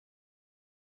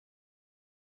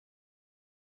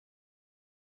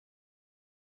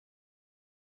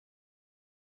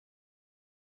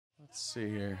Let's see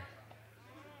here.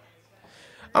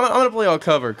 I'm gonna play all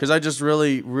cover because I just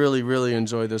really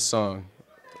enjoy this song.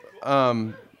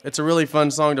 It's a really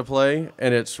fun song to play,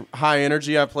 and it's high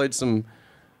energy. I played some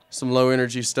low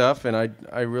energy stuff, and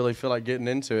I really feel like getting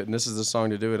into it, and this is the song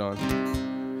to do it on.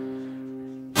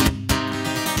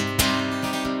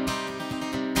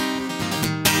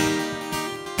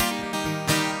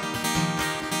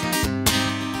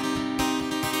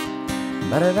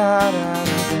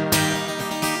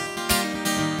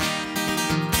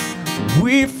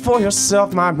 Weep for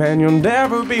yourself, my man, you'll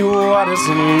never be what is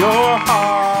in your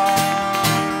heart.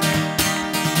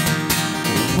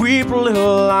 Weep,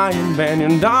 little lion man, you're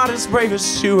not as brave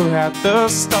as you were at the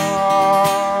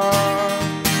start.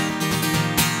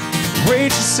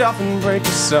 Rage yourself and break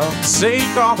yourself,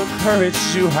 take all the courage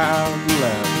you have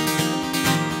left.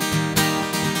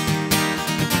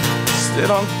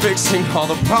 Instead on fixing all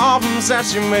the problems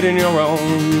that you made in your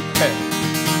own head.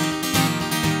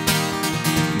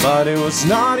 But it was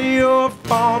not your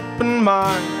fault but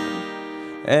mine,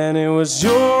 and it was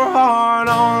your heart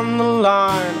on the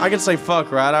line. I can say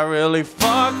fuck, right? I really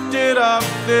fucked it up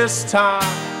this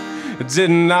time,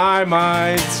 didn't I,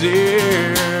 my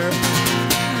dear?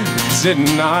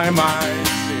 Didn't I, my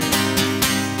dear?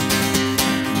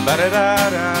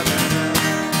 Ba-da-da-da-da.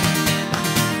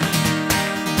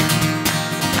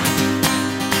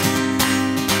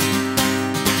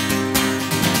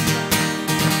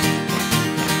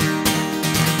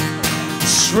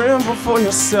 Tremble for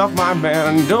yourself, my man.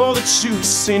 I know that you've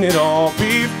seen it all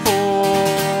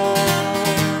before.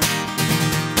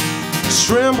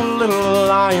 Tremble, little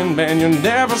lion man. You'll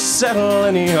never settle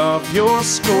any of your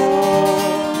score.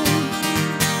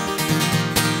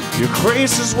 Your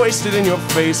grace is wasted in your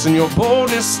face, and your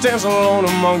boldness stands alone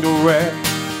among the wreck.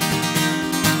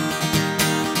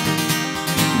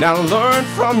 Now learn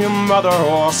from your mother,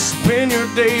 or spend your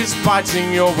days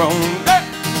biting your own neck.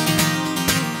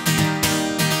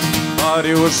 But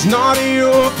it was not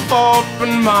your fault but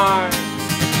mine,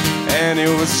 and it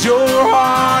was your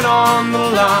heart on the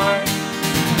line.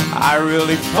 I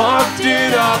really fucked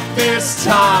it up this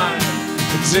time,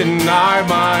 didn't I,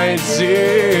 my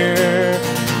dear?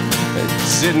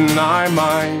 Didn't I,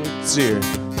 my dear?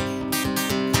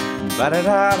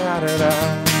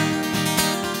 Ba-da-da-da-da-da.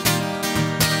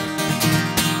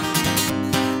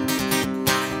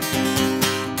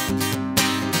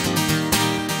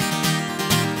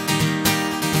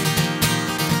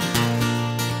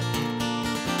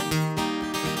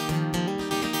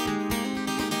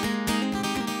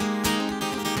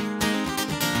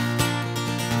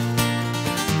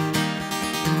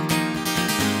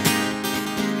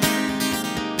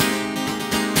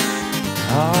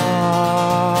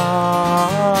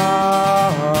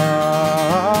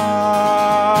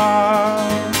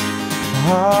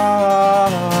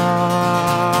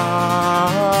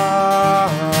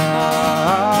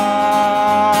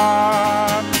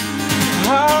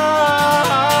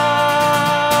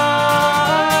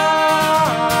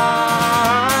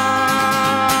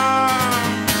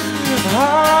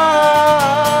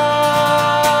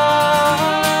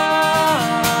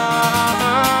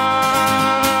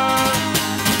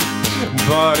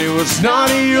 But it was not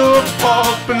your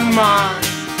fault but mine,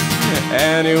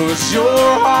 and it was your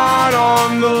heart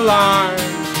on the line.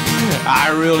 I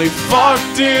really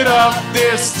fucked it up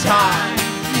this time,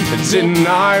 didn't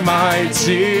I, my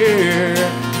dear?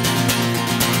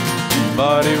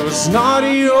 But it was not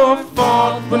your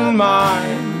fault but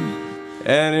mine,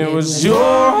 and it was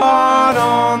your heart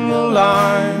on the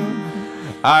line.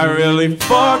 I really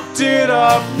fucked it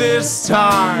up this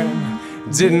time,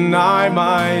 didn't I,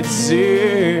 my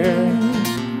dear?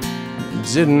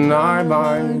 Didn't I,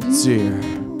 my dear?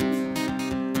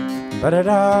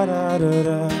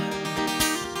 Ba-da-da-da-da-da.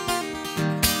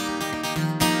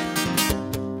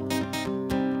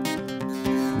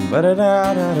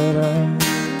 Ba-da-da-da-da-da.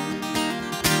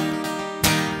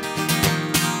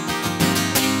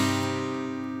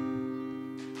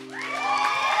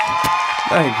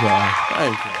 Thank you.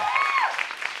 Thank you.